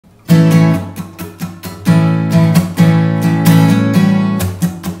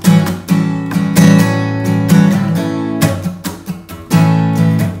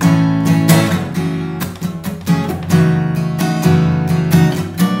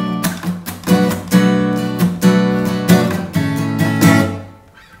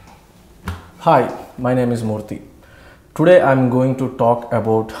Hi, my name is Murthy. Today I'm going to talk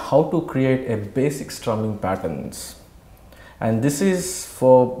about how to create a basic strumming patterns, and this is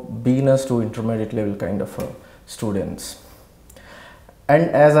for beginners to intermediate level kind of students. And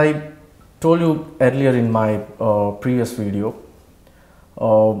as I told you earlier in my previous video,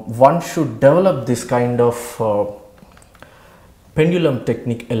 one should develop this kind of pendulum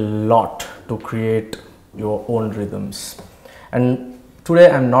technique a lot to create your own rhythms. And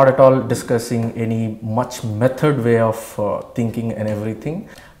today I'm not at all discussing any much method way of thinking and everything.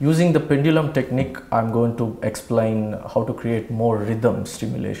 Using the pendulum technique, I'm going to explain how to create more rhythm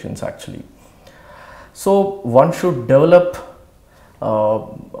stimulations actually. So one should develop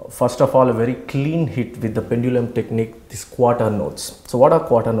first of all a very clean hit with the pendulum technique, these quarter notes. So what are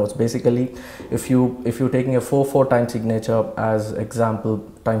quarter notes? Basically, if you're taking a 4/4 time signature as example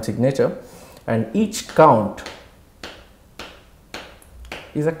time signature, and each count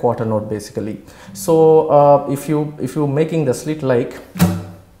is a quarter note basically. So if you're making the slit like,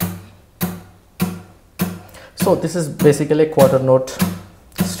 so this is basically a quarter note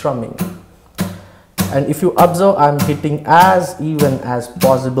strumming, and if you observe, I'm hitting as even as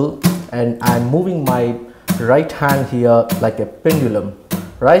possible and I'm moving my right hand here like a pendulum,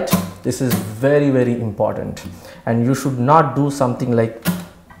 right? This is very important, and you should not do something like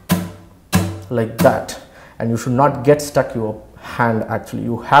that, and you should not get stuck your hand. Actually,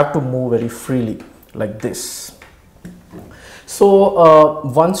 you have to move very freely like this. So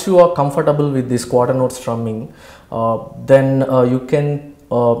once you are comfortable with this quarter note strumming, then you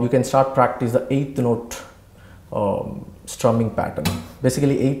can start practice the eighth note strumming pattern.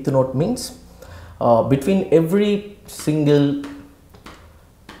 Basically, eighth note means between every single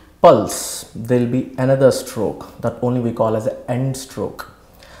pulse there will be another stroke that only we call as an end stroke.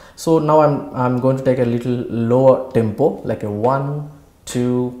 So now I'm going to take a little lower tempo, like a 1,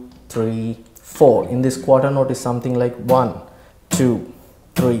 2, 3, 4. In this quarter note is something like 1, 2,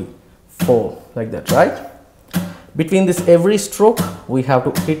 3, 4, like that, right? Between this every stroke we have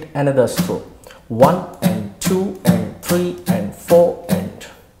to hit another stroke, 1 and 2 and 3 and 4 and.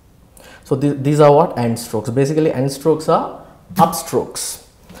 So these are what? End strokes. Basically end strokes are up strokes.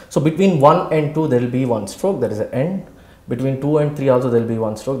 So between 1 and 2 there will be one stroke, that is an end. Between 2 and 3 also there will be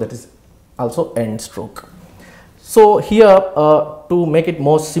one stroke, that is also end stroke. So here to make it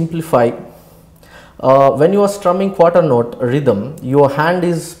more simplified, when you are strumming quarter note rhythm, your hand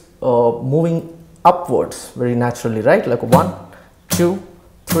is moving upwards very naturally, right? Like 1, 2,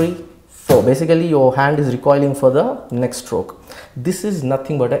 3, 4. Basically your hand is recoiling for the next stroke. This is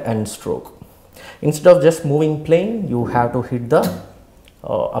nothing but an end stroke. Instead of just moving plain, you have to hit the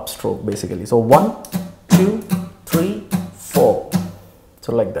upstroke basically. So 1, 2, 3, 4.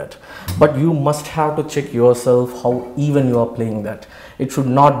 So like that. But you must have to check yourself how even you are playing that. It should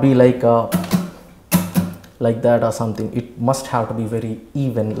not be like that or something. It must have to be very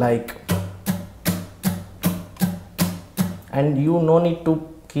even, like. And you no need to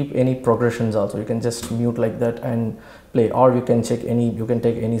keep any progressions also. You can just mute like that and play, or you can take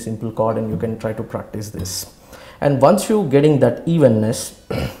any simple chord and you can try to practice this. And once you getting that evenness,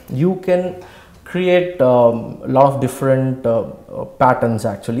 you can create a lot of different patterns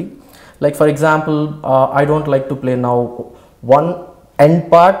actually. Like for example, I don't like to play now one end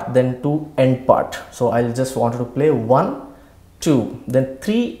part then 2 end part. So I'll just wanted to play 1, 2, then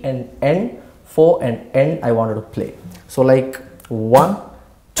 3 and end, 4 and end I wanted to play. So like 1,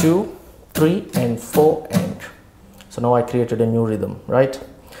 2, 3 and 4 end. So now I created a new rhythm, right?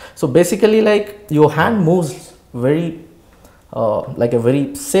 So basically like your hand moves very like a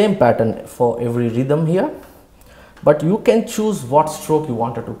very same pattern for every rhythm here, but you can choose what stroke you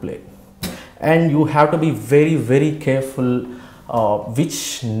wanted to play, and you have to be very careful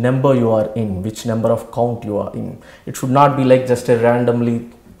which number you are in, which number of count you are in. It should not be like just a randomly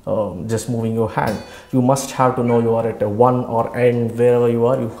just moving your hand. You must have to know you are at a 1 or end, wherever you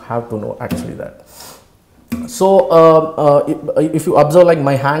are, you have to know actually that. So if you observe, like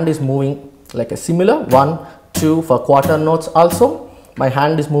my hand is moving like a similar 1, 2 for quarter notes. Also my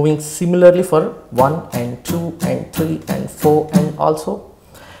hand is moving similarly for 1 and 2 and 3 and 4 and also.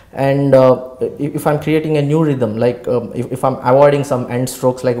 And if I'm creating a new rhythm, like if I'm avoiding some end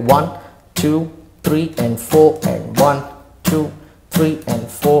strokes like 1, 2, 3 and 4 and 1, 2, 3 and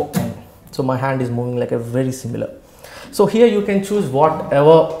 4 and, so my hand is moving like a very similar. So here you can choose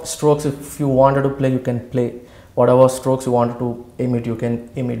whatever strokes. If you wanted to play, you can play. Whatever strokes you wanted to emit, you can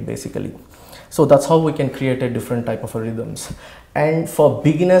emit basically. So that's how we can create a different type of rhythms. And for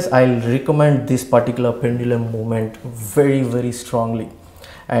beginners, I'll recommend this particular pendulum movement very strongly,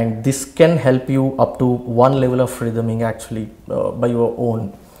 and this can help you up to one level of rhythming actually by your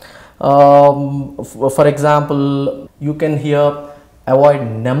own. For example, you can here avoid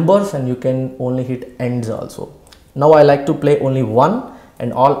numbers and you can only hit ends also. Now I like to play only one,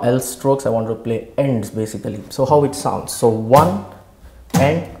 and all else strokes I want to play ends basically. So how it sounds? So one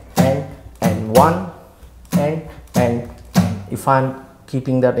and one and if I'm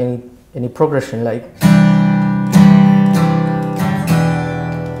keeping that any progression like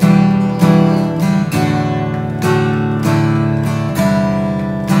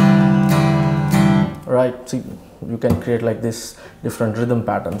right, see, you can create like this different rhythm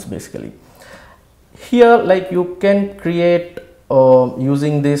patterns basically. Here like you can create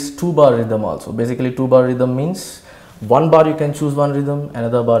using this 2-bar rhythm also. Basically 2-bar rhythm means one bar you can choose one rhythm,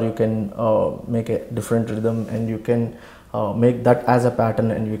 another bar you can make a different rhythm, and you can make that as a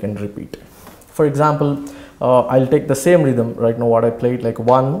pattern and you can repeat. For example, I'll take the same rhythm right now what I played, like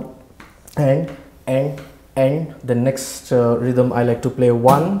one and the next rhythm I like to play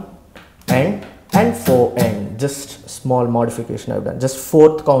one and 4 and just small modification I've done, just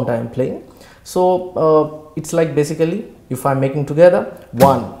 4th count I am playing. So it's like basically if I'm making together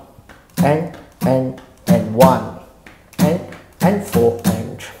one and one and 4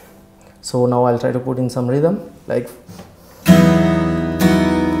 and. So now I'll try to put in some rhythm like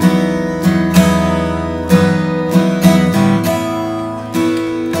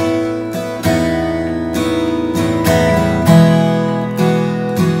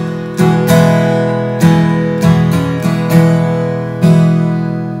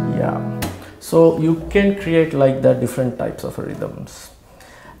so you can create like that different types of rhythms,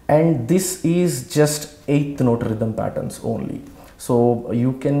 and this is just 8th note rhythm patterns only. So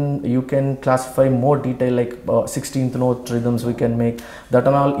you can classify more detail like 16th note rhythms we can make, that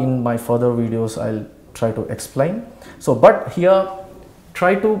and all in my further videos I'll try to explain. So but here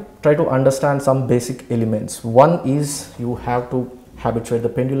try to understand some basic elements. One is you have to habituate the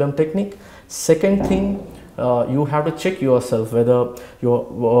pendulum technique. Second thing, you have to check yourself whether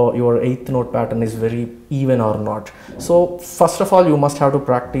your 8th note pattern is very even or not. So first of all you must have to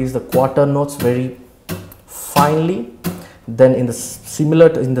practice the quarter notes very finely. Then in the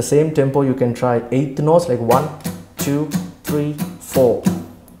same tempo you can try 8th notes like 1 2 3 4,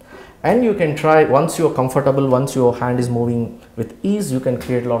 and you can try, once you're comfortable, once your hand is moving with ease, you can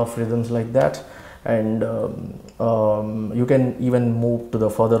create a lot of rhythms like that, and you can even move to the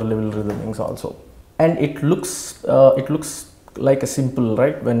further level rhythmings also. And it looks like a simple,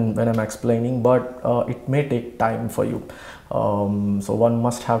 right, when I'm explaining, but it may take time for you. So one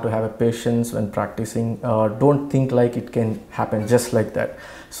must have to have a patience when practicing. Don't think like it can happen just like that.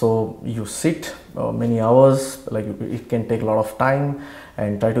 So you sit many hours, like it can take a lot of time,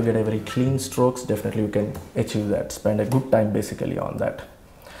 and try to get a very clean strokes. Definitely you can achieve that. Spend a good time basically on that.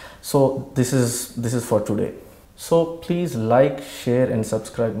 So this is for today. So please like, share and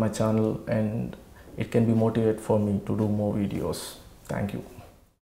subscribe my channel, and it can be motivate for me to do more videos. Thank you.